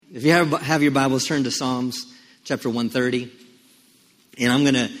If you have your Bibles, turn to Psalms chapter 130. And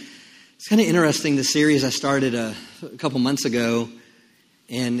it's kind of interesting, the series I started a couple months ago.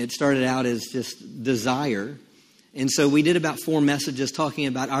 And it started out as just desire. And so we did about 4 messages talking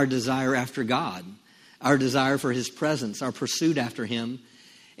about our desire after God, our desire for His presence, our pursuit after Him.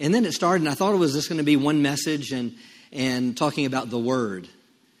 And then it started, and I thought it was just going to be one message and talking about the Word,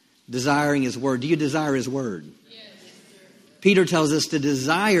 desiring His Word. Do you desire His Word? Peter tells us to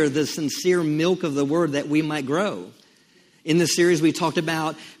desire the sincere milk of the Word that we might grow. In this series, we talked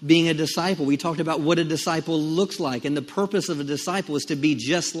about being a disciple. We talked about what a disciple looks like. And the purpose of a disciple is to be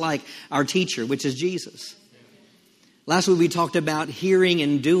just like our teacher, which is Jesus. Last week, we talked about hearing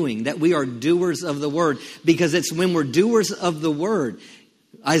and doing, that we are doers of the Word. Because it's when we're doers of the Word.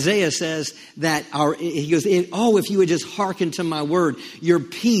 Isaiah says that he goes, if you would just hearken to my word, your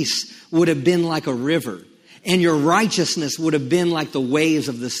peace would have been like a river. And your righteousness would have been like the waves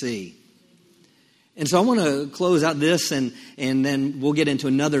of the sea. And so I want to close out this and then we'll get into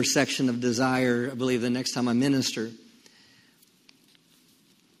another section of desire, I believe, the next time I minister.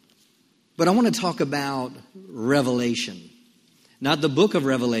 But I want to talk about Revelation. Not the book of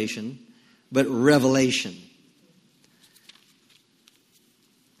Revelation, but Revelation.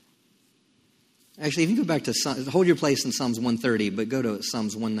 Actually, if you go back to, hold your place in Psalms 130, but go to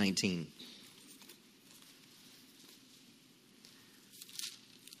Psalms 119.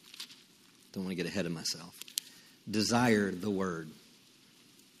 Don't want to get ahead of myself. Desire the Word.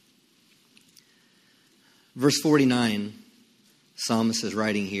 Verse 49, Psalmist is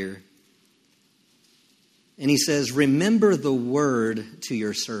writing here. And he says, remember the word to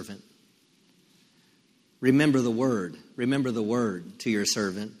your servant. Remember the word to your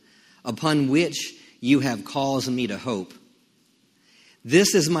servant, upon which you have caused me to hope.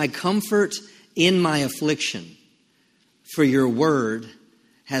 This is my comfort in my affliction, for your word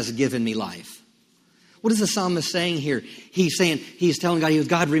has given me life. What is the psalmist saying here? He's telling God,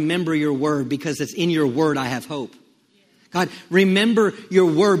 God, remember your word, because it's in your word I have hope. God, remember your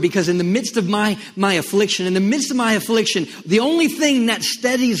word, because in the midst of my affliction, the only thing that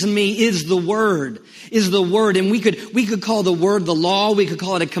steadies me is the word. And we could call the word the law, we could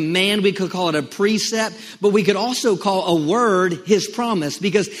call it a command, we could call it a precept, but we could also call a word His promise,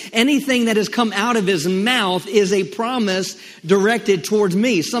 because anything that has come out of His mouth is a promise directed towards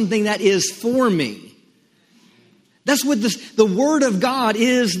me, something that is for me. That's what the Word of God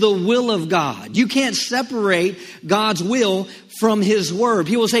is, the will of God. You can't separate God's will from His Word.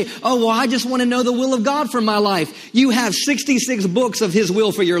 People say, I just want to know the will of God for my life. You have 66 books of His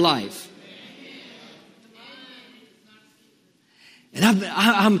will for your life. And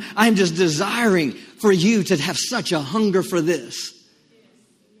I'm just desiring for you to have such a hunger for this.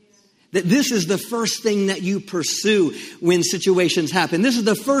 That this is the first thing that you pursue when situations happen. This is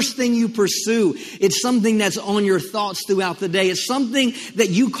the first thing you pursue. It's something that's on your thoughts throughout the day. It's something that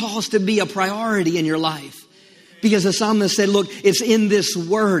you cause to be a priority in your life. Because the psalmist said, look, it's in this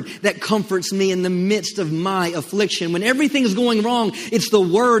word that comforts me in the midst of my affliction. When everything's going wrong, it's the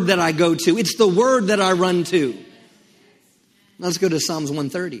word that I go to. It's the word that I run to. Let's go to Psalms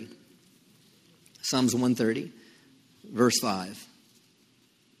 130. Psalms 130, verse 5.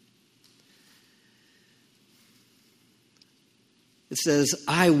 It says,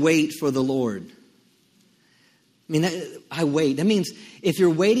 I wait for the Lord. I wait. That means if you're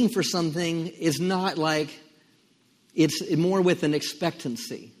waiting for something, it's not like, it's more with an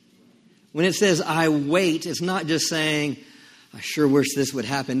expectancy. When it says, I wait, it's not just saying, I sure wish this would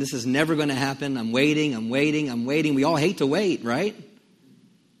happen. This is never going to happen. I'm waiting. We all hate to wait, right?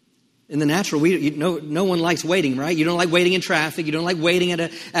 In the natural, no one likes waiting, right? You don't like waiting in traffic. You don't like waiting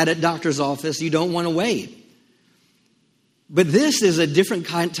at a doctor's office. You don't want to wait. But this is a different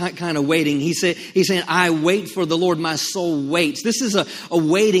kind of waiting. He's saying, I wait for the Lord. My soul waits. This is a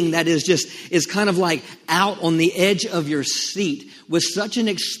waiting that is kind of like out on the edge of your seat with such an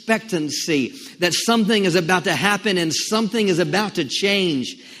expectancy that something is about to happen and something is about to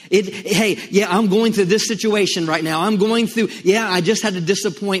change. I'm going through this situation right now. I just had a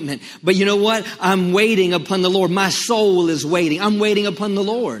disappointment. But you know what? I'm waiting upon the Lord. My soul is waiting. I'm waiting upon the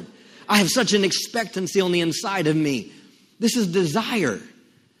Lord. I have such an expectancy on the inside of me. This is desire.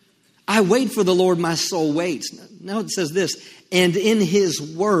 I wait for the Lord, my soul waits. Now it says this, and in His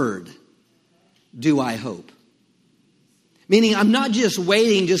word do I hope. Meaning I'm not just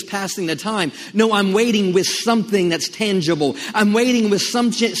waiting, just passing the time. No, I'm waiting with something that's tangible. I'm waiting with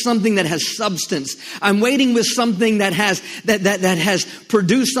something that has substance. I'm waiting with something that has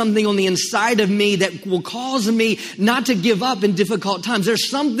produced something on the inside of me that will cause me not to give up in difficult times. There's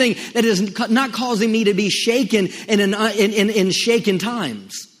something that is not causing me to be shaken in shaken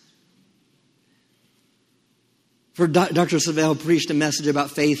times. Dr. Savelle preached a message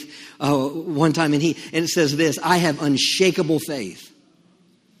about faith one time, and it says this: I have unshakable faith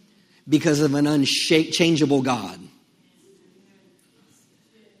because of an unchangeable God.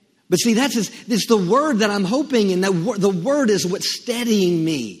 But see, it's the word that I'm hoping, and the word is what's steadying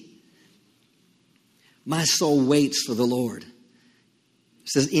me. My soul waits for the Lord. It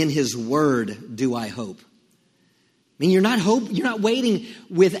says, in his word do I hope. I mean, you're not waiting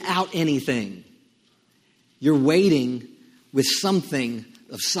without anything. You're waiting with something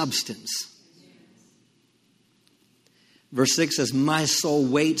of substance. Verse 6 says, my soul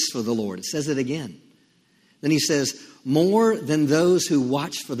waits for the Lord. It says it again. Then he says, more than those who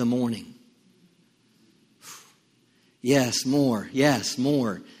watch for the morning. Yes, more. Yes,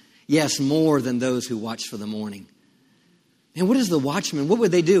 more. Yes, more than those who watch for the morning. And what is the watchman? What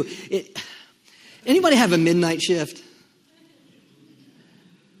would they do? Anybody have a midnight shift?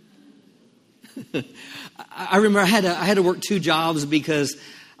 I remember I had to work 2 jobs because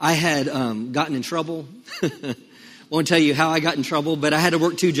I had gotten in trouble. I won't tell you how I got in trouble, but I had to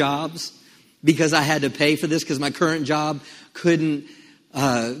work 2 jobs because I had to pay for this because my current job couldn't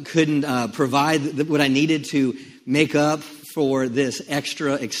provide what I needed to make up for this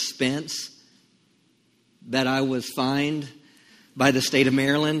extra expense that I was fined by the state of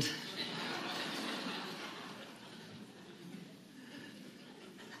Maryland.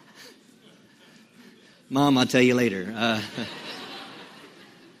 Mom, I'll tell you later.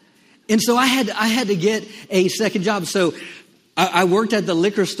 And so I had to get a second job. So I worked at the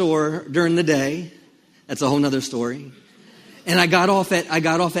liquor store during the day. That's a whole nother story. And I got off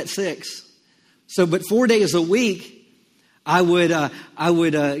at 6. So, but 4 days a week, I would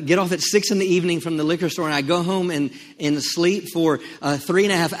get off at 6 in the evening from the liquor store, and I'd go home and sleep for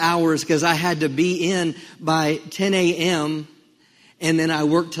 3.5 hours because I had to be in by 10 a.m. and then I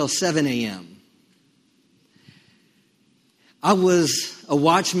worked till 7 a.m. I was a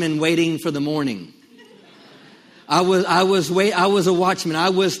watchman waiting for the morning. I was a watchman.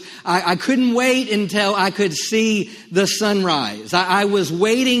 I couldn't wait until I could see the sunrise. I was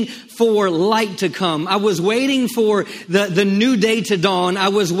waiting for light to come. I was waiting for the new day to dawn. I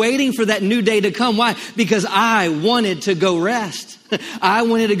was waiting for that new day to come. Why? Because I wanted to go rest. I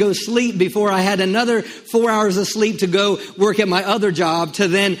wanted to go sleep before I had another 4 hours of sleep to go work at my other job, to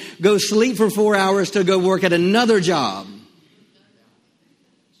then go sleep for 4 hours to go work at another job.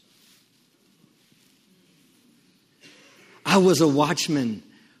 I was a watchman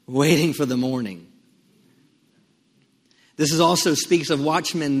waiting for the morning. This also speaks of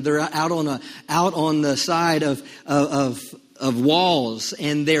watchmen. They're out on the side of walls,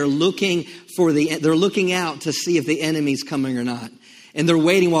 and they're looking out to see if the enemy's coming or not. And they're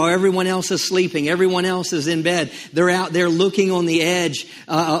waiting while everyone else is sleeping. Everyone else is in bed. They're out there looking on the edge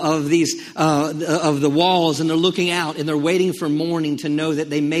of the walls, and they're looking out, and they're waiting for morning to know that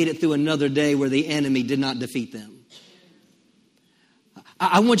they made it through another day where the enemy did not defeat them.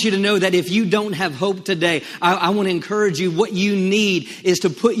 I want you to know that if you don't have hope today, I want to encourage you. What you need is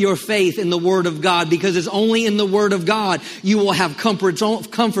to put your faith in the Word of God, because it's only in the Word of God you will have comfort.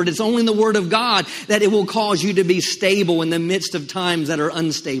 It's only in the Word of God that it will cause you to be stable in the midst of times that are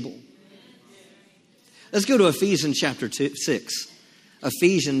unstable. Let's go to Ephesians chapter 6.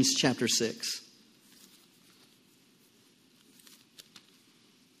 Ephesians chapter 6.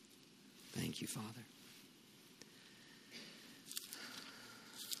 Thank you, Father.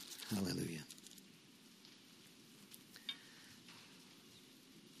 Hallelujah.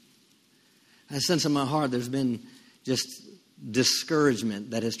 I sense in my heart there's been just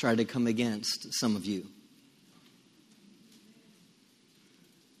discouragement that has tried to come against some of you.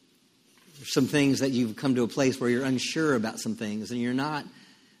 There's some things that you've come to a place where you're unsure about some things, and you're not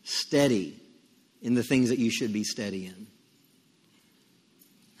steady in the things that you should be steady in.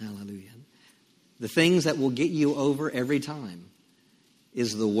 Hallelujah. The things that will get you over every time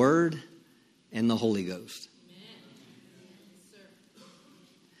is the Word and the Holy Ghost.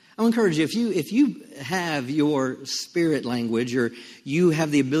 I'll encourage you, if you have your spirit language, or you have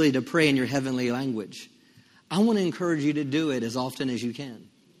the ability to pray in your heavenly language, I want to encourage you to do it as often as you can.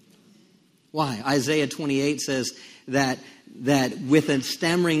 Why? Isaiah 28 says that with a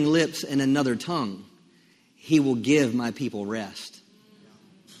stammering lips and another tongue, He will give my people rest.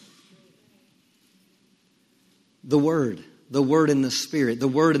 The Word and the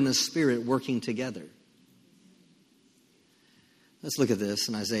Spirit working together. Let's look at this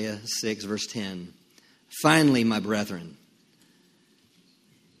in Isaiah 6, verse 10. Finally, my brethren.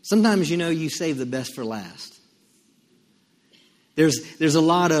 Sometimes, you save the best for last. There's a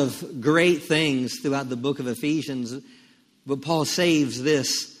lot of great things throughout the book of Ephesians, but Paul saves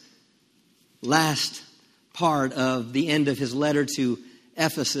this last part of the end of his letter to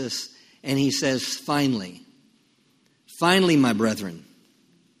Ephesus, and he says, finally, my brethren,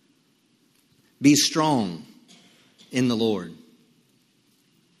 be strong in the Lord.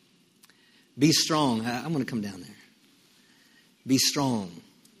 Be strong. I'm going to come down there. Be strong.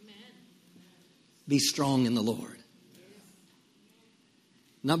 Be strong in the Lord.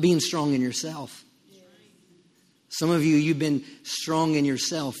 Not being strong in yourself. Some of you, you've been strong in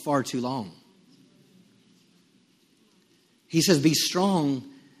yourself far too long. He says, be strong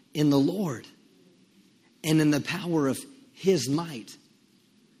in the Lord and in the power of His might.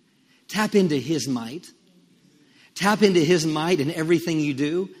 Tap into His might. Tap into His might in everything you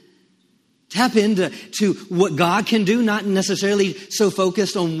do. Tap into what God can do, not necessarily so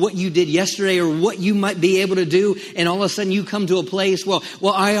focused on what you did yesterday or what you might be able to do. And all of a sudden you come to a place,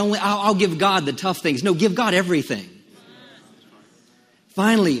 I'll give God the tough things. No, give God everything.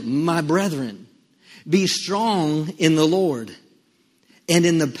 Finally, my brethren, be strong in the Lord and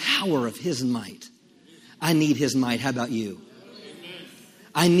in the power of His might. I need His might. How about you?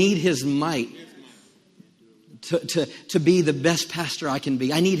 I need His might to be the best pastor I can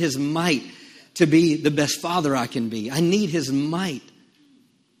be. I need His might to be the best father I can be. I need His might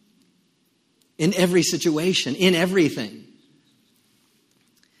in every situation, in everything.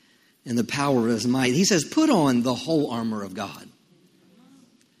 In the power of His might. He says, put on the whole armor of God.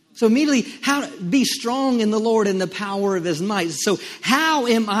 So immediately, be strong in the Lord and the power of His might. So how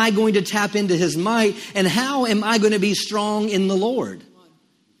am I going to tap into His might, and how am I going to be strong in the Lord?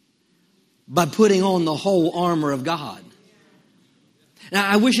 By putting on the whole armor of God. Now,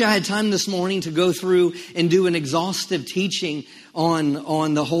 I wish I had time this morning to go through and do an exhaustive teaching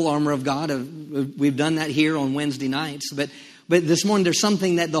on the whole armor of God. We've done that here on Wednesday nights. But this morning, there's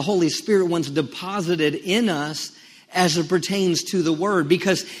something that the Holy Spirit wants deposited in us as it pertains to the Word,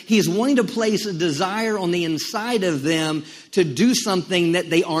 because He's wanting to place a desire on the inside of them to do something that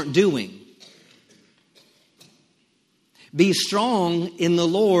they aren't doing. Be strong in the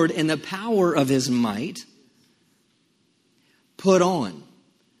Lord and the power of His might. Put on.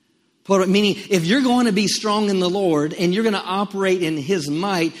 Meaning, if you're going to be strong in the Lord and you're going to operate in His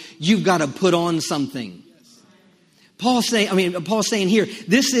might, you've got to put on something. Paul's saying here,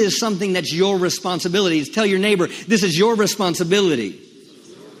 this is something that's your responsibility. Tell your neighbor, this is your responsibility.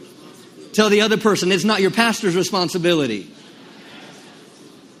 Tell the other person, it's not your pastor's responsibility.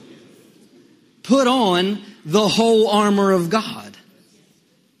 Put on the whole armor of God.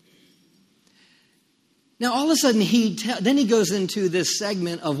 Now, all of a sudden, then he goes into this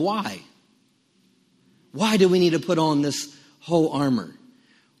segment of why. Why do we need to put on this whole armor?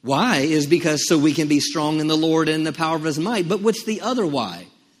 Why is because so we can be strong in the Lord and the power of His might. But what's the other why?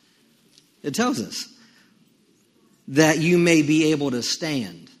 It tells us that you may be able to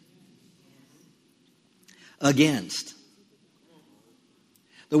stand against.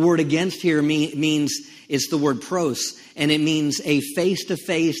 The word against here means, it's the word pros, and it means a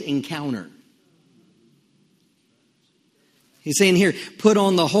face-to-face encounter. He's saying here, put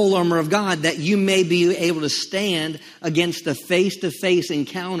on the whole armor of God that you may be able to stand against the face-to-face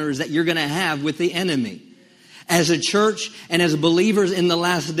encounters that you're going to have with the enemy. As a church and as believers in the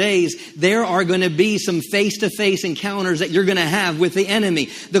last days, there are going to be some face-to-face encounters that you're going to have with the enemy.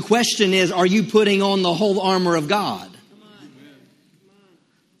 The question is, are you putting on the whole armor of God?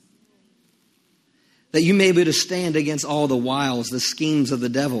 That you may be able to stand against all the wiles, the schemes of the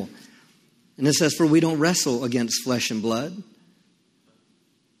devil. And it says, for we don't wrestle against flesh and blood.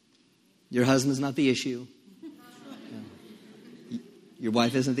 Your husband's not the issue. Your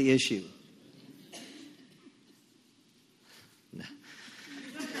wife isn't the issue. No.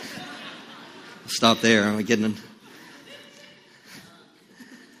 Stop there. I'm getting.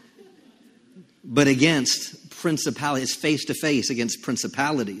 But against principalities, face to face against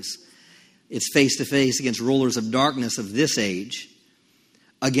principalities. It's face to face against rulers of darkness of this age,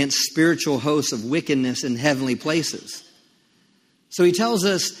 against spiritual hosts of wickedness in heavenly places. So he tells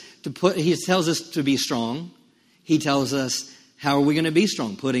us to be strong. He tells us, how are we going to be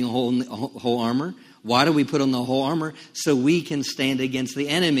strong? Putting on whole armor. Why do we put on the whole armor? So we can stand against the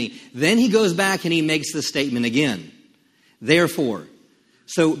enemy. Then he goes back and he makes the statement again. Therefore,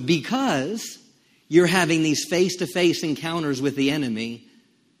 so because you're having these face-to-face encounters with the enemy,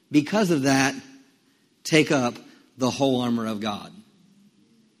 because of that, take up the whole armor of God.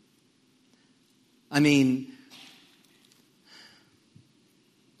 I mean,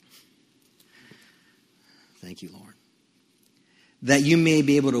 thank you, Lord. That you may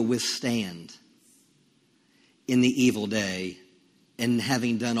be able to withstand in the evil day, and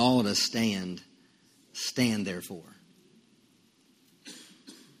having done all to stand therefore.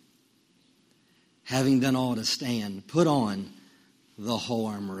 having done all to stand, put on the whole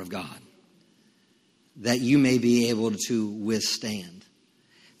armor of God, that you may be able to withstand.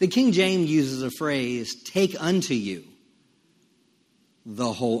 The King James uses a phrase, take unto you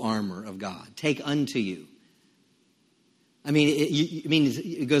the whole armor of God. Take unto you.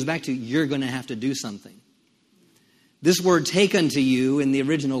 It goes back to you're going to have to do something. This word take unto you in the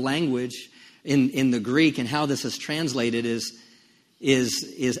original language, in the Greek, and how this is translated is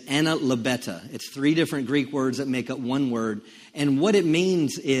analebeta. It's 3 different Greek words that make up one word. And what it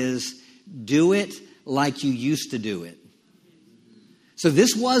means is do it like you used to do it. So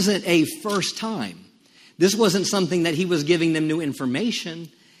this wasn't a first time. This wasn't something that he was giving them new information.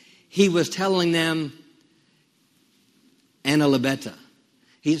 He was telling them analebeta.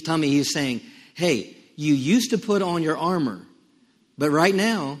 He's saying, hey, you used to put on your armor, but right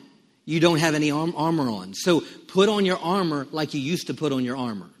now you don't have any armor on. So put on your armor like you used to put on your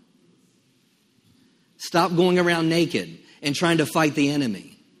armor. Stop going around naked and trying to fight the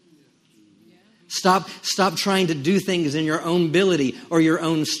enemy. Stop trying to do things in your own ability or your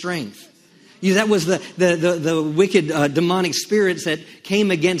own strength. That was the wicked demonic spirits that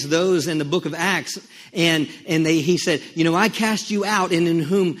came against those in the book of Acts. And he said, I cast you out, and in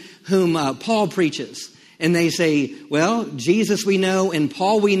whom Paul preaches. And they say, well, Jesus we know and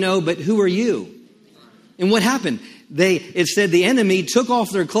Paul we know, but who are you? And what happened? It said the enemy took off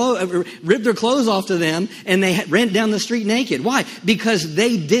their clothes, ripped their clothes off to them, and they ran down the street naked. Why? Because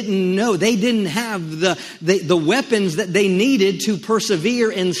they didn't know. They didn't have the weapons that they needed to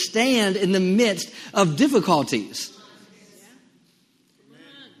persevere and stand in the midst of difficulties.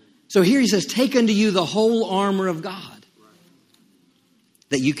 So here he says, take unto you the whole armor of God,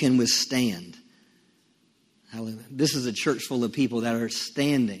 that you can withstand. Hallelujah. This is a church full of people that are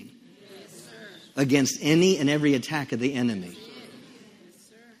standing against any and every attack of the enemy.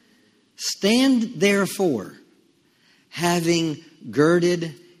 Stand therefore, having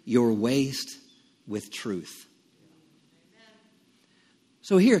girded your waist with truth.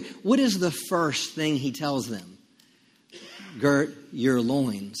 So here, what is the first thing he tells them? Girt your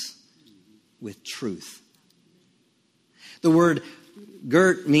loins with truth. The word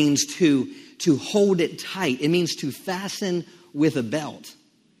girt means to hold it tight. It means to fasten with a belt.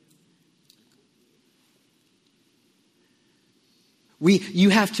 You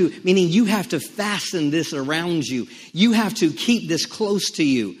have to fasten this around you. You have to keep this close to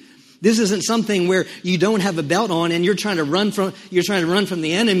you. This isn't something where you don't have a belt on and you're trying to run from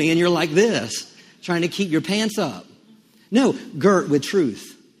the enemy and you're like this, trying to keep your pants up. No, girt with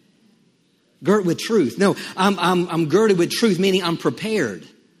truth. Girt with truth. No, I'm girded with truth, meaning I'm prepared.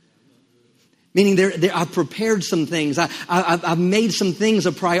 Meaning I've prepared some things. I've made some things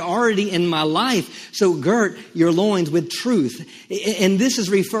a priority in my life. So girt your loins with truth. And this is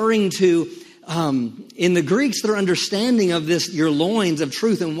referring to, in the Greeks, their understanding of this, your loins of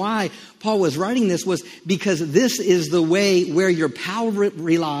truth. And why Paul was writing this was because this is the way where your power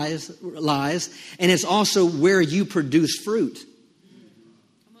lies. And it's also where you produce fruit.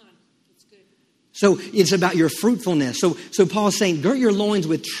 So it's about your fruitfulness. So Paul's saying, girt your loins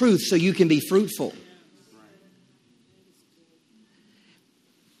with truth so you can be fruitful.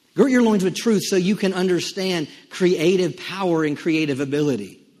 Girt your loins with truth so you can understand creative power and creative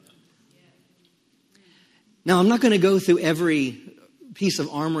ability. Now, I'm not going to go through every piece of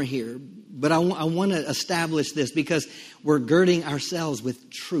armor here, but I want to establish this because we're girding ourselves with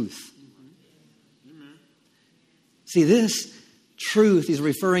truth. See, this truth he's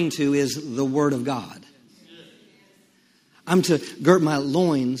referring to is the Word of God. I'm to girt my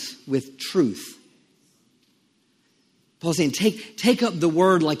loins with truth. Paul's saying, take up the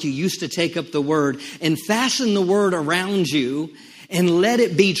Word like you used to take up the Word and fasten the Word around you and let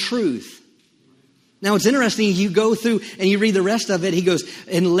it be truth. Now, it's interesting, you go through and you read the rest of it, he goes,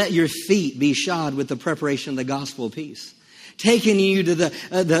 and let your feet be shod with the preparation of the gospel of peace. Taking you to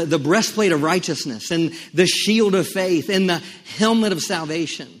the breastplate of righteousness and the shield of faith and the helmet of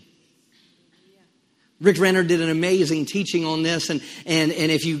salvation. Rick Renner did an amazing teaching on this. And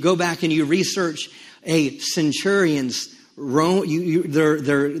if you go back and you research a centurion's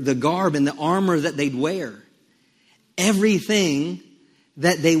the garb and the armor that they'd wear, everything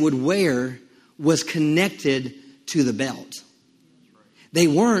that they would wear was connected to the belt. They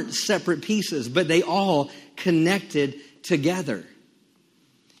weren't separate pieces, but they all connected together.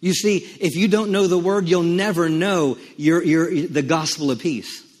 You see, if you don't know the Word, you'll never know the gospel of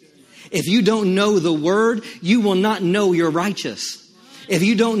peace. If you don't know the Word, you will not know you're righteous. If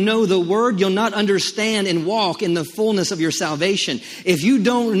you don't know the word, you'll not understand and walk in the fullness of your salvation. If you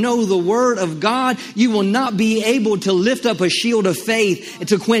don't know the word of God, you will not be able to lift up a shield of faith and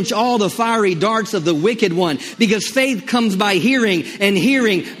to quench all the fiery darts of the wicked one. Because faith comes by hearing, and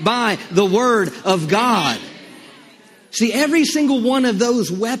hearing by the word of God. See, every single one of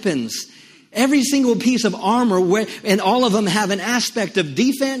those weapons, every single piece of armor, and all of them have an aspect of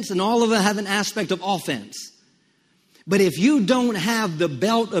defense and all of them have an aspect of offense. But if you don't have the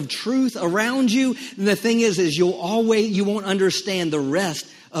belt of truth around you, then the thing is you won't understand the rest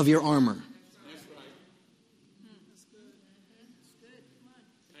of your armor.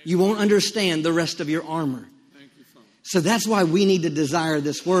 You won't understand the rest of your armor. So that's why we need to desire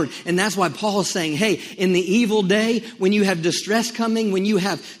this word. And that's why Paul is saying, hey, in the evil day, when you have distress coming, when you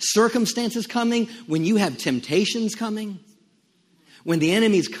have circumstances coming, when you have temptations coming, when the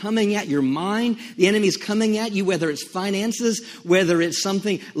enemy's coming at your mind, the enemy's coming at you, whether it's finances, whether it's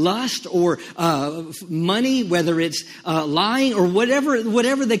something, lust or money, whether it's lying or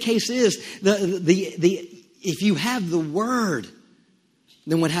whatever the case is, if you have the word,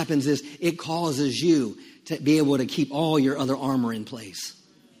 then what happens is it causes you to be able to keep all your other armor in place.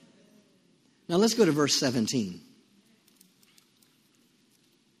 Now let's go to verse 17.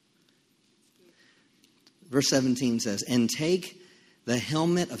 Verse 17 says, and take the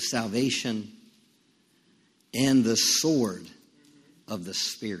helmet of salvation and the sword of the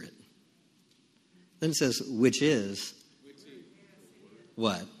Spirit. Then it says, which is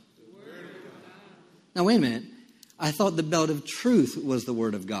what? Now wait a minute. I thought the belt of truth was the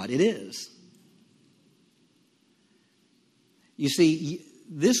word of God. It is. You see,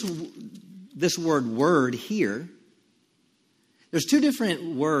 this word here, there's two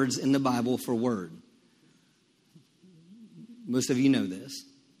different words in the Bible for word. Most of you know this.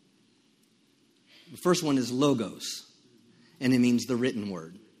 The first one is logos, and it means the written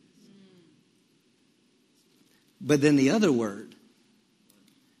word. But then the other word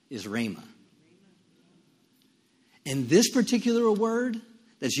is rhema. And this particular word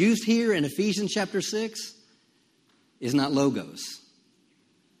that's used here in Ephesians chapter 6 is not logos,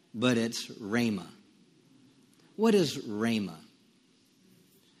 but it's rhema. What is rhema?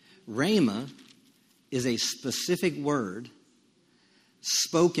 Rhema is a specific word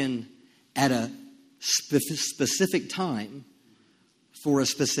spoken at a specific time for a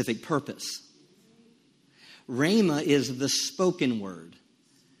specific purpose. Rhema is the spoken word.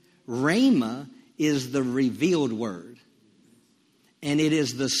 Rhema is the revealed word. And it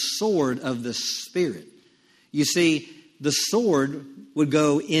is the sword of the Spirit. You see, the sword would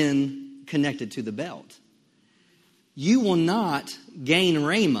go in connected to the belt. You will not gain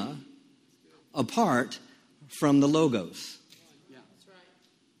rhema apart from the logos.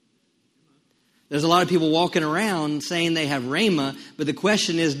 There's a lot of people walking around saying they have rhema, but the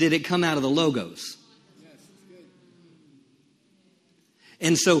question is, did it come out of the logos?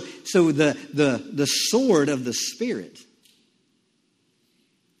 And so the sword of the Spirit.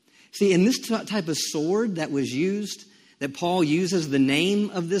 See, in this type of sword that was used, that Paul uses the name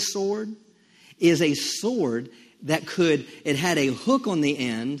of this sword, is a sword that it had a hook on the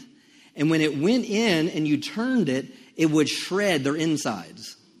end, and when it went in and you turned it, it would shred their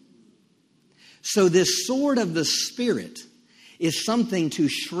insides. So this sword of the Spirit is something to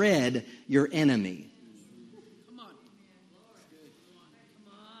shred your enemy. Come on.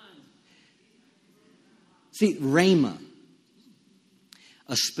 See, rhema,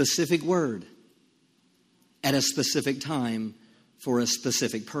 a specific word at a specific time for a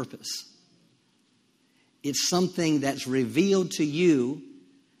specific purpose. It's something that's revealed to you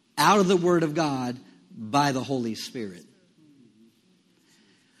out of the Word of God by the Holy Spirit.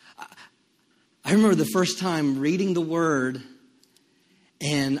 I remember the first time reading the Word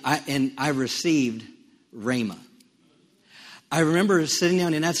and I received rhema. I remember sitting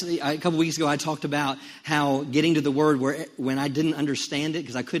down, and that's a couple weeks ago I talked about how getting to the Word when I didn't understand it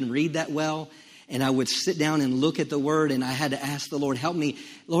because I couldn't read that well, and I would sit down and look at the Word, and I had to ask the Lord, help me,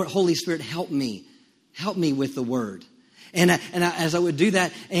 Lord, Holy Spirit, help me with the Word. And as I would do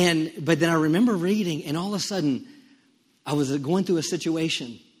that, but then I remember reading, and all of a sudden I was going through a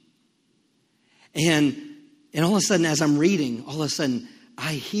situation, and all of a sudden as I'm reading, all of a sudden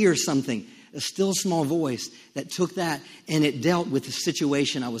I hear something. A still small voice that took that and it dealt with the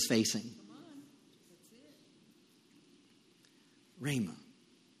situation I was facing. Rhema.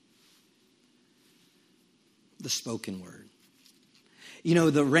 The spoken word. You know,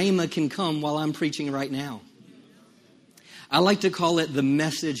 the rhema can come while I'm preaching right now. I like to call it the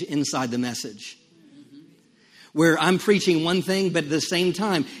message inside the message. where I'm preaching one thing, but at the same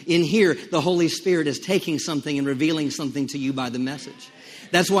time, in here, the Holy Spirit is taking something and revealing something to you by the message.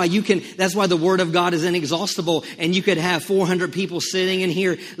 That's why the Word of God is inexhaustible, and you could have 400 people sitting in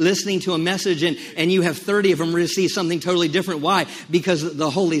here listening to a message, and you have 30 of them receive something totally different. Why? Because the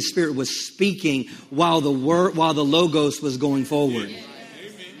Holy Spirit was speaking while the Logos was going forward.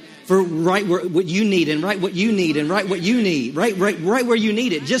 For right what you need, and right what you need, and right what you need, right where you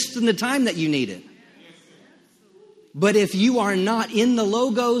need it, just in the time that you need it. But if you are not in the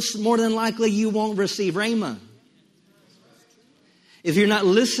Logos, more than likely you won't receive Rhema. If you're not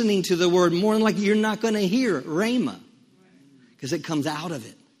listening to the Word, more than likely you're not going to hear Rhema. Because it comes out of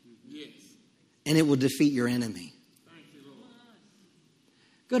it. And it will defeat your enemy.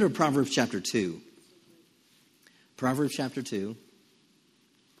 Go to Proverbs chapter 2. Proverbs chapter 2.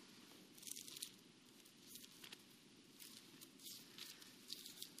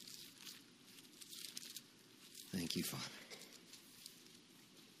 Thank you, Father.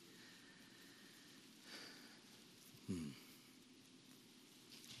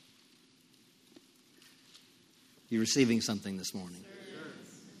 You're receiving something this morning.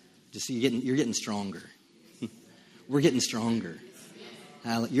 Just you're getting stronger. We're getting stronger.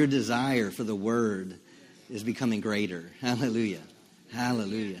 Your desire for the Word is becoming greater. Hallelujah.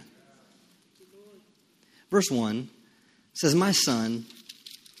 Hallelujah. Verse 1 says, "My son,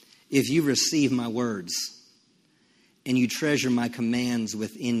 if you receive my words and you treasure my commands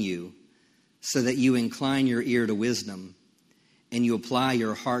within you, so that you incline your ear to wisdom and you apply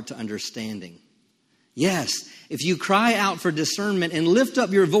your heart to understanding." Yes, if you cry out for discernment and lift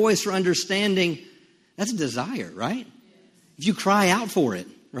up your voice for understanding, that's a desire, right? If you cry out for it,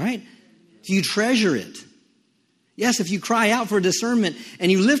 right? If you treasure it. Yes, if you cry out for discernment and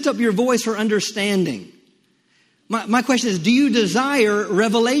you lift up your voice for understanding. My question is, do you desire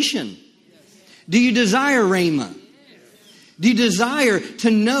revelation? Do you desire Rhema? Do you desire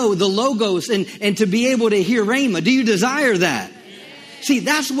to know the Logos and to be able to hear Rhema? Do you desire that? See,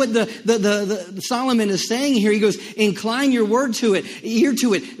 that's what the Solomon is saying here. He goes, incline your ear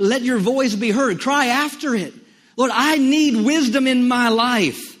to it. Let your voice be heard. Cry after it. Lord, I need wisdom in my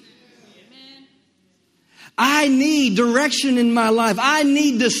life. I need direction in my life. I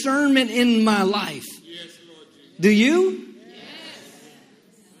need discernment in my life. Do you?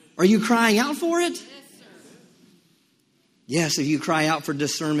 Are you crying out for it? Yes, if you cry out for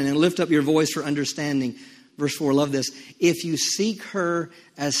discernment and lift up your voice for understanding. Verse 4, love this. If you seek her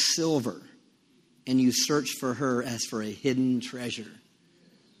as silver and you search for her as for a hidden treasure.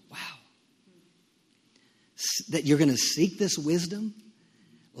 Wow. That you're going to seek this wisdom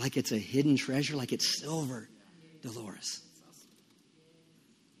like it's a hidden treasure, like it's silver, Dolores.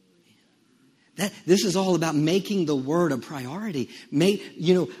 This is all about making the Word a priority.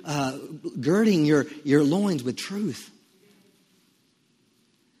 Girding your loins with truth.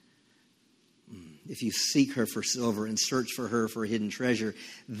 If you seek her for silver and search for her for a hidden treasure,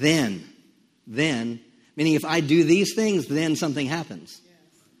 then, meaning if I do these things, then something happens.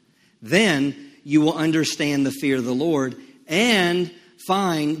 Then you will understand the fear of the Lord and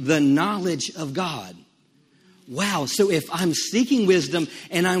find the knowledge of God. Wow, so if I'm seeking wisdom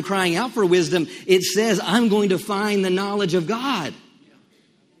and I'm crying out for wisdom, it says I'm going to find the knowledge of God.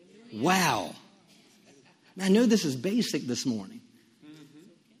 Wow. Now, I know this is basic this morning.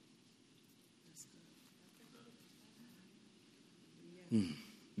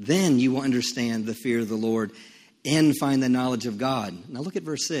 Then you will understand the fear of the Lord and find the knowledge of God. Now look at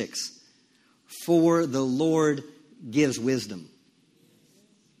verse 6. For the Lord gives wisdom.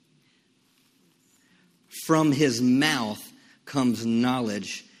 From his mouth comes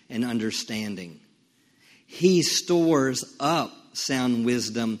knowledge and understanding. He stores up sound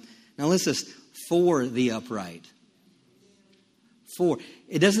wisdom. Now listen, for the upright. For.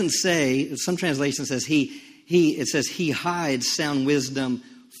 It doesn't say, some translation says it says he hides sound wisdom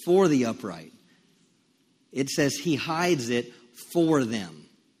for the upright. It says he hides it for them.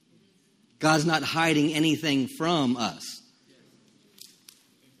 God's not hiding anything from us.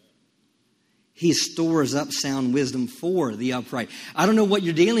 He stores up sound wisdom for the upright. I don't know what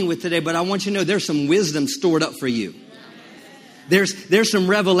you're dealing with today, but I want you to know there's some wisdom stored up for you. There's some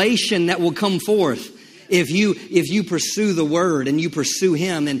revelation that will come forth if you pursue the Word and you pursue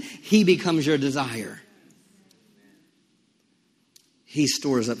Him and He becomes your desire. He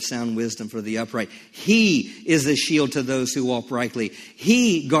stores up sound wisdom for the upright. He is a shield to those who walk rightly.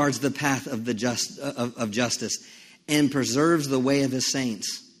 He guards the path of justice and preserves the way of His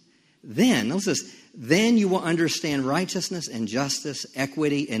saints. Then you will understand righteousness and justice,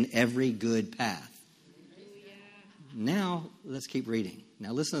 equity, and every good path. Now, let's keep reading.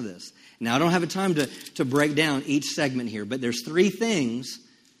 Now listen to this. Now I don't have a time to break down each segment here, but there's 3 things,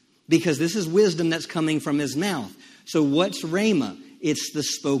 because this is wisdom that's coming from his mouth. So what's rhema? It's the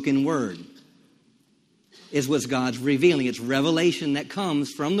spoken word. It's what God's revealing. It's revelation that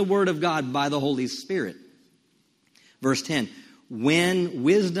comes from the word of God by the Holy Spirit. Verse 10, when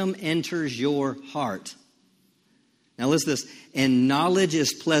wisdom enters your heart. Now listen to this. And knowledge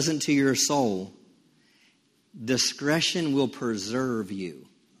is pleasant to your soul. Discretion will preserve you.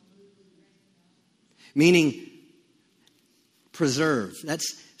 Meaning, preserve.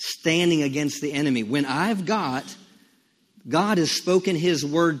 That's standing against the enemy. When God has spoken his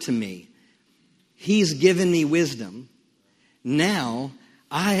word to me. He's given me wisdom. Now,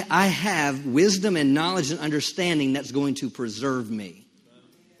 I have wisdom and knowledge and understanding that's going to preserve me.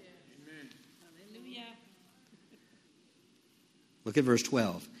 Hallelujah. Look at verse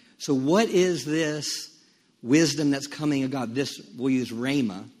 12. So what is this wisdom that's coming of God? This, we'll use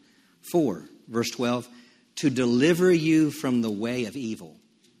rhema for. Verse 12. To deliver you from the way of evil.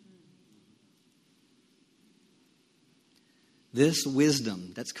 This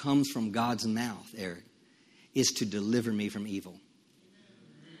wisdom that comes from God's mouth, Eric, is to deliver me from evil.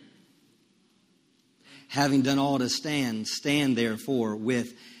 Having done all to stand therefore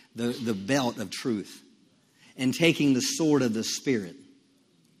with the belt of truth and taking the sword of the Spirit.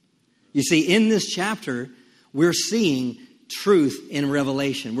 You see, in this chapter, we're seeing truth in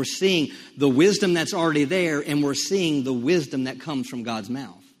revelation. We're seeing the wisdom that's already there, and we're seeing the wisdom that comes from God's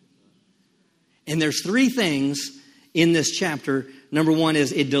mouth. And there's 3 things in this chapter. Number 1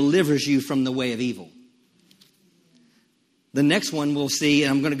 is it delivers you from the way of evil. The next one we'll see,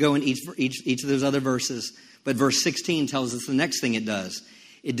 and I'm going to go in each of those other verses, but verse 16 tells us the next thing it does.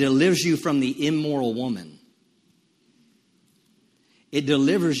 It delivers you from the immoral woman. It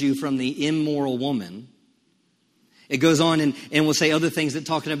delivers you from the immoral woman. It goes on and we'll say other things that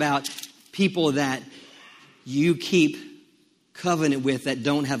talking about people that you keep covenant with that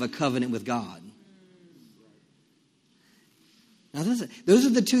don't have a covenant with God. Now, those are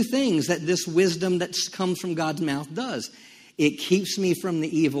the 2 things that this wisdom that comes from God's mouth does. It keeps me from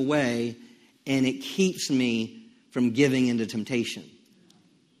the evil way, and it keeps me from giving into temptation.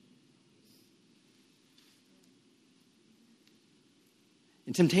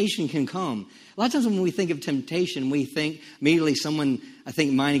 And temptation can come. A lot of times when we think of temptation, we think immediately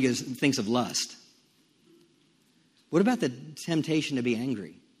thinks of lust. What about the temptation to be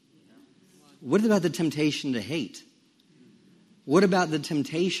angry? What about the temptation to hate? What about the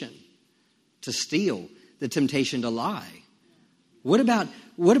temptation to steal? The temptation to lie? What about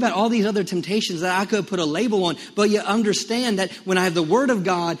all these other temptations that I could put a label on? But you understand that when I have the Word of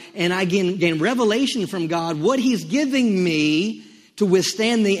God and I gain revelation from God, what He's giving me to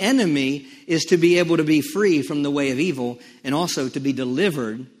withstand the enemy is to be able to be free from the way of evil and also to be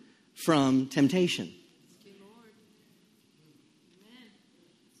delivered from temptation.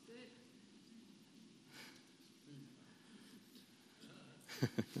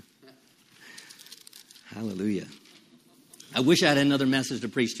 Hallelujah. I wish I had another message to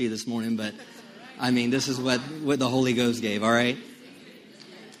preach to you this morning, but this is what the Holy Ghost gave, all right?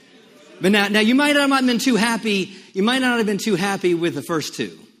 But now you might not have been too happy. You might not have been too happy with the first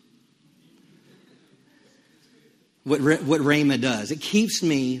 2. What Rhema does. It keeps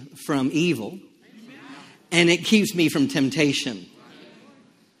me from evil, and it keeps me from temptation.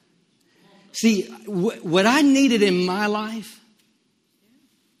 See, what I needed in my life.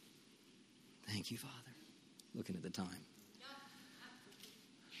 Thank you, Father. Looking at the time.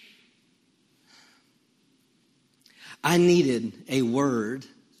 I needed a word.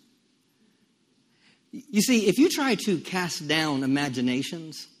 You see, if you try to cast down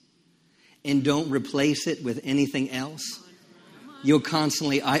imaginations and don't replace it with anything else, you'll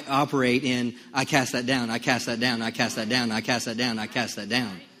constantly operate in, I cast that down, I cast that down, I cast that down, I cast that down, I cast that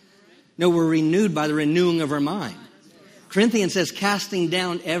down. No, we're renewed by the renewing of our mind. Corinthians says, casting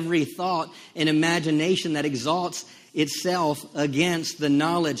down every thought and imagination that exalts itself against the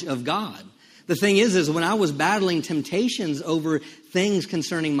knowledge of God. The thing is when I was battling temptations over things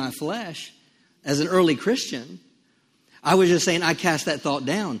concerning my flesh, as an early Christian, I was just saying, I cast that thought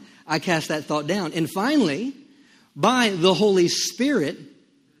down. I cast that thought down. And finally, by the Holy Spirit,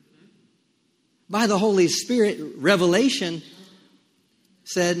 revelation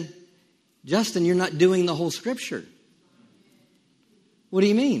said, Justin, you're not doing the whole Scripture. What do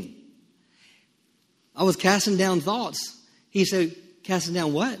you mean? I was casting down thoughts. He said, casting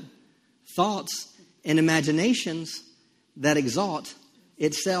down what? Thoughts and imaginations that exalt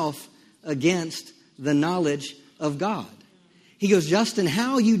itself against the knowledge of God. He goes, Justin,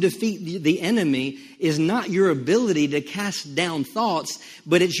 how you defeat the enemy is not your ability to cast down thoughts,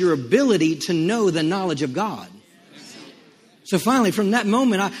 but it's your ability to know the knowledge of God. So finally, from that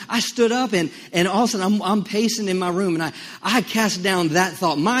moment, I stood up and all of a sudden I'm pacing in my room and I cast down that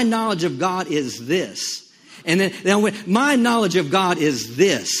thought. My knowledge of God is this. And then I went, my knowledge of God is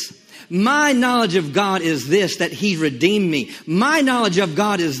this. My knowledge of God is this, that He redeemed me. My knowledge of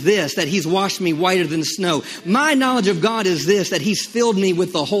God is this, that He's washed me whiter than snow. My knowledge of God is this, that He's filled me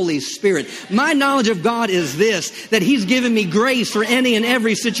with the Holy Spirit. My knowledge of God is this, that He's given me grace for any and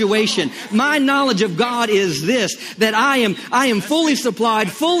every situation. My knowledge of God is this, that I am fully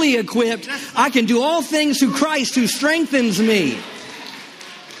supplied, fully equipped. I can do all things through Christ who strengthens me.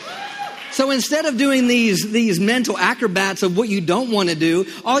 So instead of doing these mental acrobats of what you don't want to do,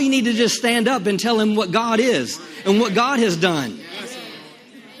 all you need to just stand up and tell Him what God is and what God has done.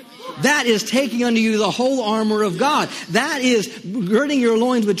 That is taking unto you the whole armor of God. That is girding your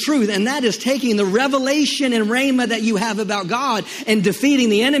loins with truth. And that is taking the revelation and rhema that you have about God and defeating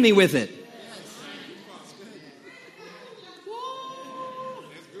the enemy with it.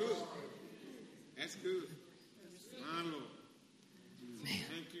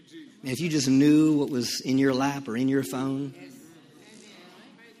 If you just knew what was in your lap or in your phone.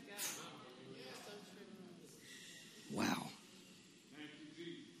 Wow.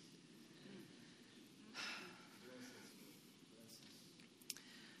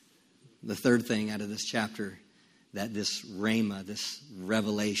 The third thing out of this chapter that this rhema, this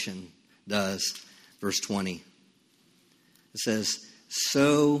revelation does, verse 20. It says,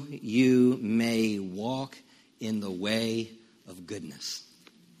 so you may walk in the way of goodness.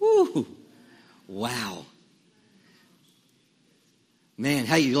 Woo! Wow. Man,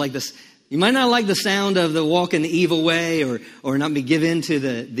 how you like this? You might not like the sound of the walk in the evil way or not be given to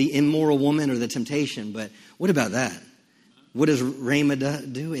the immoral woman or the temptation, but what about that? What does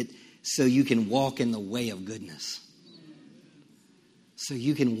Rhema do? It so you can walk in the way of goodness. So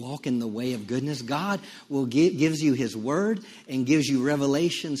you can walk in the way of goodness. God will gives you His word and gives you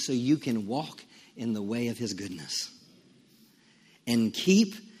revelation so you can walk in the way of His goodness. And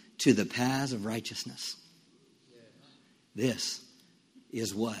keep to the paths of righteousness. This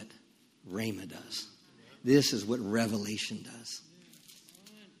is what Rhema does. This is what revelation does.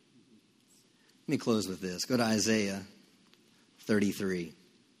 Let me close with this. Go to Isaiah 33.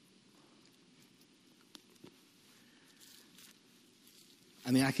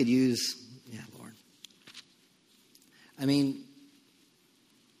 I mean, I could use, Lord. I mean,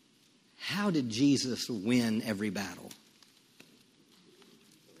 how did Jesus win every battle?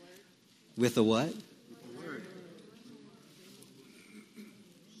 With the what?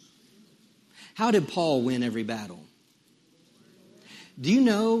 How did Paul win every battle? Do you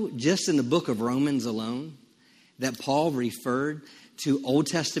know, just in the book of Romans alone, that Paul referred to Old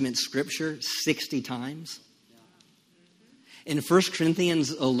Testament scripture 60 times? In 1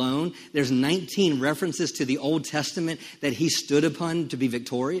 Corinthians alone, there's 19 references to the Old Testament that he stood upon to be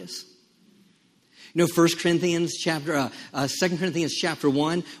victorious. You know, 2 Corinthians chapter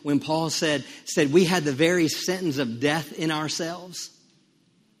 1, when Paul said we had the very sentence of death in ourselves.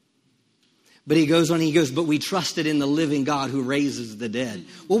 But he goes on, but we trusted in the living God who raises the dead.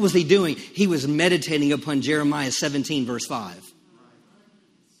 What was he doing? He was meditating upon Jeremiah 17, verse 5.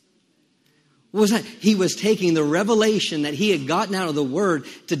 What was that? He was taking the revelation that he had gotten out of the Word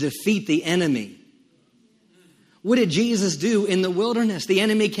to defeat the enemy. What did Jesus do in the wilderness? The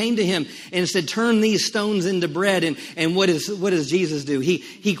enemy came to him and said, turn these stones into bread. And what does Jesus do?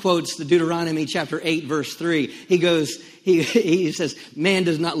 He quotes the Deuteronomy chapter 8, verse 3. He says, man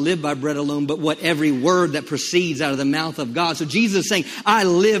does not live by bread alone, but what every word that proceeds out of the mouth of God. So Jesus is saying, I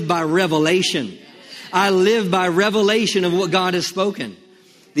live by revelation. I live by revelation of what God has spoken.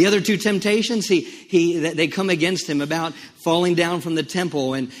 The other two temptations, they come against him about falling down from the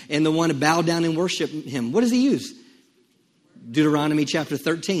temple and the one to bow down and worship him. What does he use? Deuteronomy chapter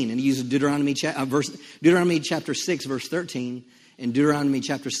 13. And he uses Deuteronomy chapter 6, verse 13, and Deuteronomy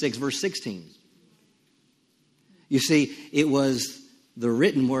chapter 6, verse 16. You see, it was the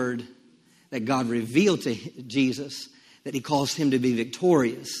written word that God revealed to Jesus that He caused him to be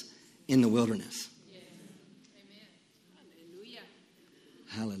victorious in the wilderness.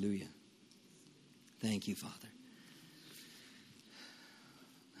 Hallelujah. Thank you, Father.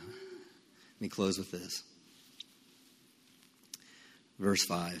 Let me close with this. Verse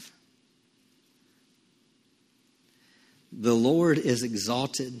 5. The Lord is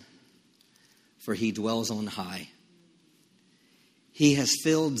exalted, for He dwells on high. He has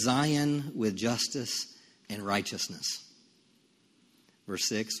filled Zion with justice and righteousness. Verse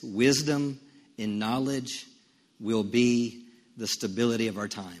 6. Wisdom and knowledge will be the stability of our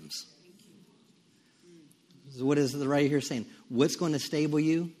times. So what is it right here saying? What's going to stable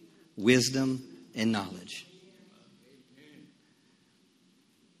you? Wisdom and knowledge.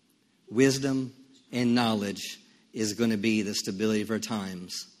 Wisdom and knowledge is going to be the stability of our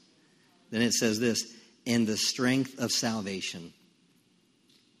times. Then it says this, and the strength of salvation.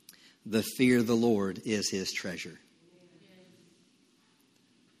 The fear of the Lord is his treasure.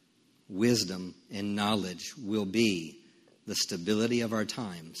 Wisdom and knowledge will be the stability of our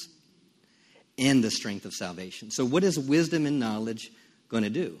times and the strength of salvation. So what is wisdom and knowledge going to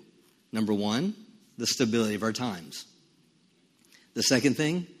do? Number one, the stability of our times. The second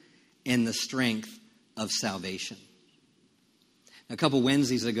thing, and the strength of salvation. A couple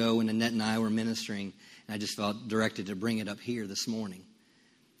Wednesdays ago when Annette and I were ministering, and I just felt directed to bring it up here this morning,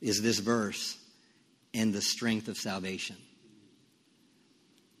 is this verse, and the strength of salvation.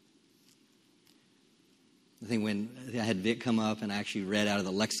 I think when I had Vic come up and I actually read out of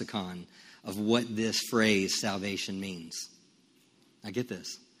the lexicon of what this phrase salvation means. Now get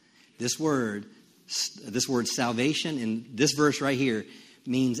this. This word salvation in this verse right here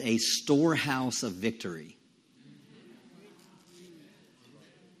means a storehouse of victory.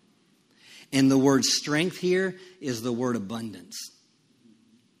 And the word strength here is the word abundance.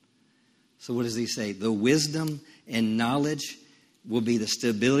 So what does he say? The wisdom and knowledge will be the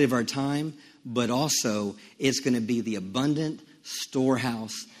stability of our time, but also it's going to be the abundant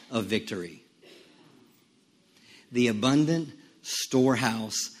storehouse of victory. The abundant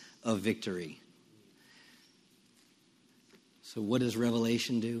storehouse of victory. So what does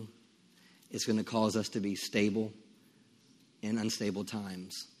Revelation do? It's going to cause us to be stable in unstable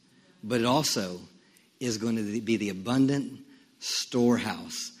times. But it also is going to be the abundant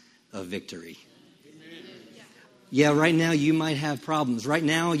storehouse of victory. Yeah, right now you might have problems. Right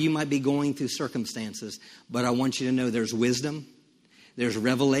now you might be going through circumstances. But I want you to know there's wisdom, there's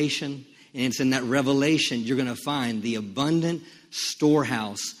revelation, and it's in that revelation you're going to find the abundant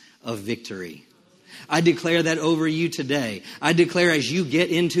storehouse of victory. I declare that over you today. I declare as you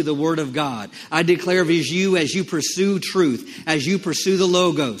get into the Word of God. I declare as you pursue truth, as you pursue the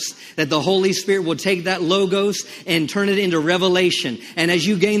Logos, that the Holy Spirit will take that Logos and turn it into revelation. And as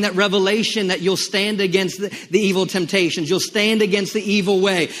you gain that revelation, that you'll stand against the evil temptations. You'll stand against the evil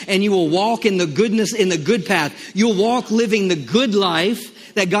way. And you will walk in the goodness, in the good path. You'll walk living the good life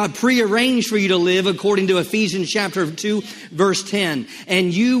that God prearranged for you to live according to Ephesians chapter 2, verse 10.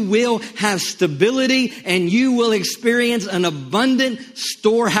 And you will have stability and you will experience an abundant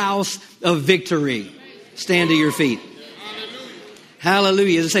storehouse of victory. Stand to your feet.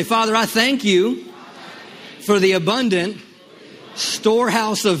 Hallelujah. Say, Father, I thank you for the abundant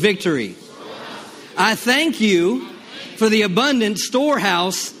storehouse of victory. I thank you for the abundant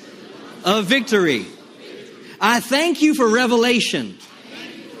storehouse of victory. I thank you for revelation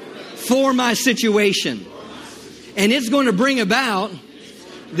for my situation. And it's going to bring about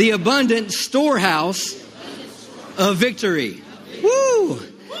the abundant storehouse of victory. Woo!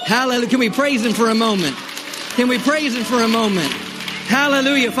 Hallelujah. Can we praise Him for a moment? Can we praise Him for a moment?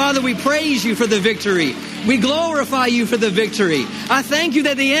 Hallelujah. Father, we praise you for the victory. We glorify you for the victory. I thank you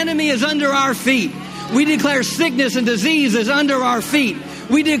that the enemy is under our feet. We declare sickness and disease is under our feet.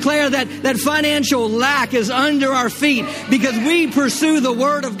 We declare that financial lack is under our feet because we pursue the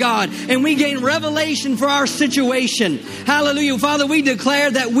Word of God and we gain revelation for our situation. Hallelujah. Father, we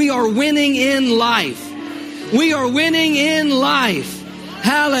declare that we are winning in life. We are winning in life.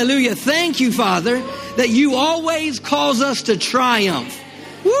 Hallelujah. Thank you, Father, that you always cause us to triumph.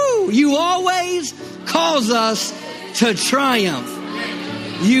 Woo! You always cause us to triumph.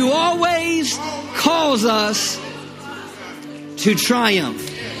 You always cause us to triumph.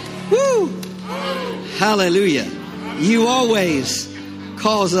 Woo! Hallelujah. You always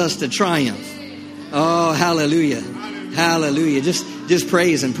cause us to triumph. Oh, hallelujah. Hallelujah. Just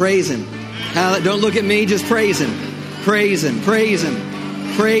praise Him. Praise Him. Don't look at me. Just praise Him. Praise Him. Praise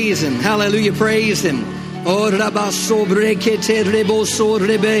Him. Praise Him. Hallelujah. Praise Him. Oh, rabaso brekete reboso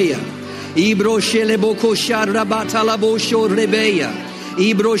rebeya. Ibro sheleboko sharabatalabo sho rebeya.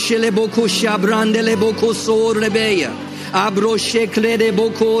 Ibro sheleboko shabrandele so rebeya. Abro shekle de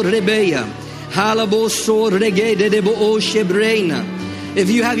boko rebeya. Halabo so regede de bo shebrena. If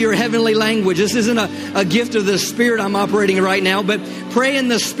you have your heavenly language, this isn't a gift of the Spirit I'm operating right now, but pray in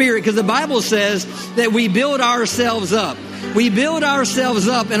the Spirit, because the Bible says that we build ourselves up. We build ourselves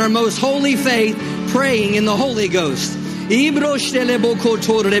up in our most holy faith, praying in the Holy Ghost. Ibro sheleboko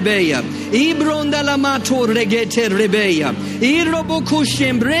torrebeya. Ibronda la mator regete rebeya. Iroboko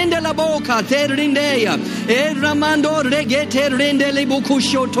shembrenda la boca terrindeya. Edramando regete rendele boko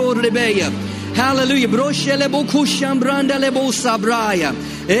shotor rebeya. Hallelujah. Broshelebo kushambranda lebo sabraya.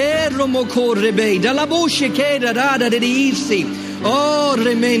 Eromoko rebe. Dalabo shekeda rada de isi. Oh,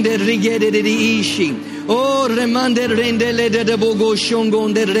 remende rigede de ishi. Oh, remande rendele de bogo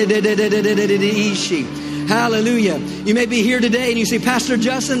shongonde de ishi. Hallelujah. You may be here today and you say, Pastor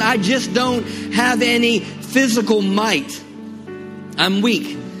Justin, I just don't have any physical might. I'm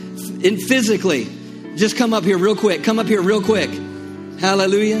weak physically. Just come up here real quick. Come up here real quick.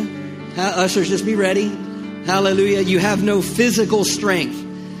 Hallelujah. Ushers, just be ready. Hallelujah. You have no physical strength.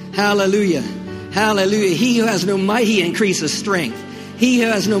 Hallelujah. Hallelujah. He who has no might, he increases strength. He who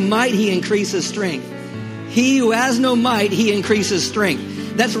has no might, he increases strength. He who has no might, he increases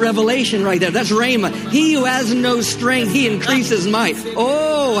strength. That's revelation right there. That's Rhema. He who has no strength, he increases might.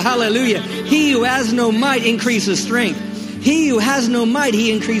 Oh, hallelujah. He who has no might increases strength. He who has no might,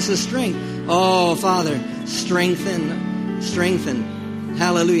 he increases strength. Oh, Father, strengthen,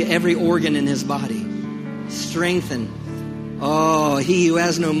 hallelujah, every organ in his body. Strengthen. Oh, he who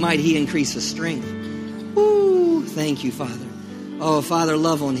has no might, he increases strength. Woo, thank you, Father. Oh, Father,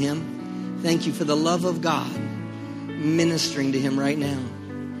 love on him. Thank you for the love of God ministering to him right now.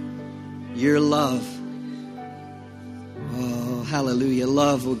 Your love. Oh, hallelujah.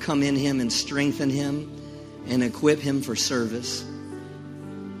 Love will come in him and strengthen him and equip him for service.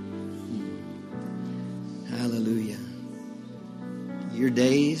 Hallelujah. Your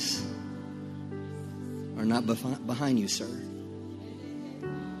days are not behind you, sir.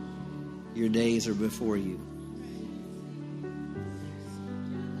 Your days are before you.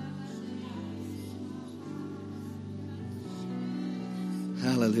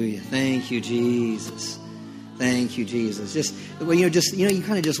 Hallelujah. Thank you, Jesus. Thank you, Jesus. You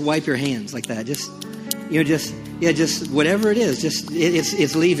kind of just wipe your hands like that. Just whatever it is,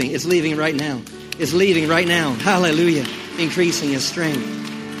 it's leaving. It's leaving right now. It's leaving right now. Hallelujah. Increasing his strength.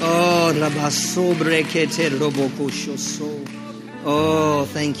 Oh, oh,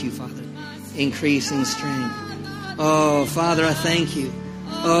 thank you, Father. Increasing strength. Oh, Father, I thank you.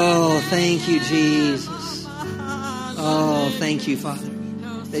 Oh, thank you, Jesus. Oh, thank you, Father.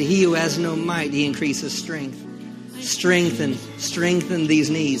 That he who has no might, he increases strength. Strengthen these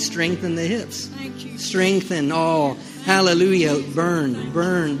knees. Strengthen the hips. Strengthen all. Hallelujah. Burn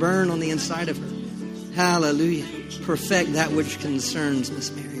on the inside of her. Hallelujah. Perfect that which concerns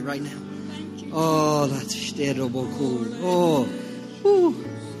Miss Mary right now. Oh, that's oh,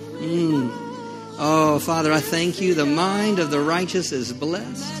 oh, Father, I thank you. The mind of the righteous is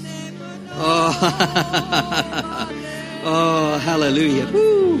blessed. Oh, oh, hallelujah.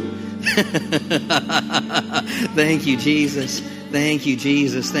 Woo. Thank you, Jesus. Thank you,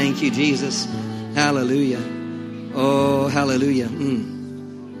 Jesus. Thank you, Jesus. Hallelujah. Oh, hallelujah.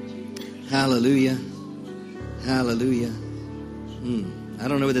 Hallelujah. Hallelujah. I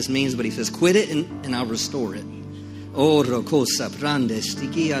don't know what this means, but he says, quit it and I'll restore it. Oh,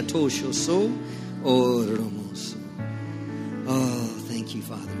 thank you,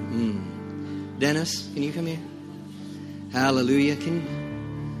 Father. Dennis, can you come here? Hallelujah.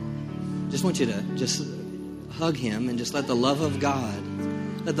 Just want you to just hug him and just let the love of God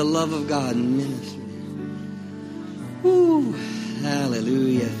minister. Woo.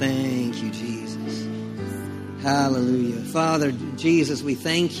 Hallelujah. Thank you, Jesus. Hallelujah. Father, Jesus, we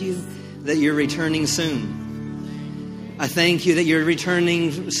thank you that you're returning soon. I thank you that you're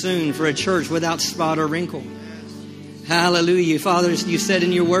returning soon for a church without spot or wrinkle. Hallelujah. Father, you said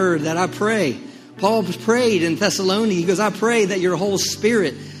in your word that I pray. Paul prayed in Thessaloniki. He goes, I pray that your whole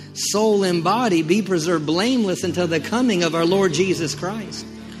spirit, soul, and body be preserved blameless until the coming of our Lord Jesus Christ.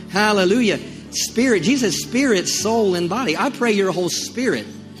 Hallelujah. Spirit, Jesus, spirit, soul, and body. I pray your whole spirit,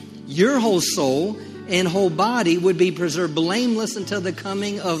 your whole soul, and whole body would be preserved blameless until the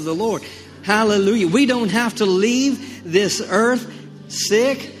coming of the Lord. Hallelujah. We don't have to leave this earth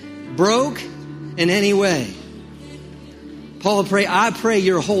sick, broke in any way. Paul I pray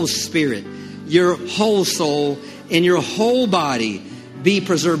your whole spirit, your whole soul, and your whole body be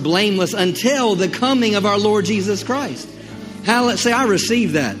preserved blameless until the coming of our Lord Jesus Christ. Say, I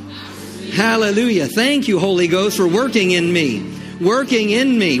receive that. Hallelujah. Thank you, Holy Ghost, for working in me. Working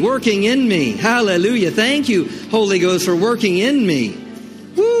in me. Hallelujah. Thank you, Holy Ghost, for working in me.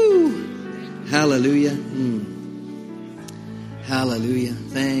 Woo. Hallelujah. Hallelujah.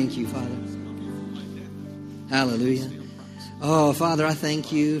 Thank you, Father. Hallelujah. Oh, Father, I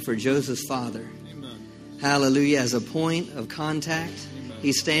thank you for Joseph's father. Hallelujah. As a point of contact,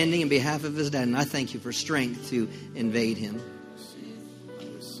 he's standing in behalf of his dad. And I thank you for strength to invade him.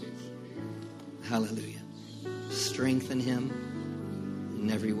 Hallelujah. Strengthen him in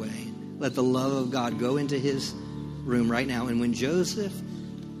every way. Let the love of God go into his room right now. And when Joseph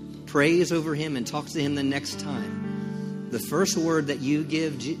prays over him and talks to him the next time, the first word that you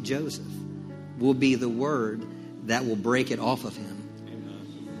give Joseph will be the word that will break it off of him.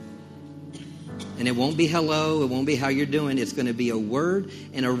 And it won't be hello, it won't be how you're doing. It's going to be a word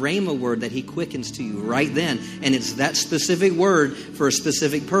and a rhema word that he quickens to you right then. And it's that specific word for a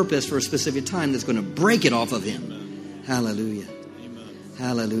specific purpose, for a specific time that's going to break it off of him. Amen. Hallelujah. Amen.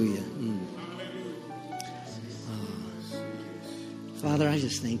 Hallelujah. Oh. Father, I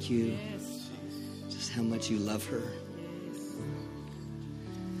just thank you just how much you love her.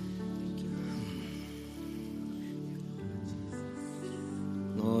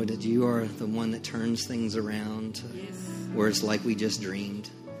 Lord, that you are the one that turns things around to where it's like we just dreamed.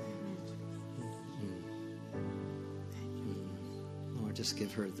 Lord, just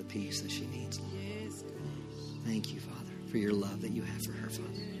give her the peace that she needs, Lord. Thank you, Father, for your love that you have for her, Father.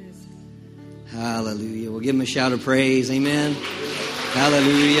 Hallelujah. We'll give him a shout of praise. Amen.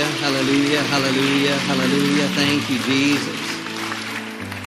 Hallelujah, hallelujah, hallelujah, hallelujah. Thank you, Jesus.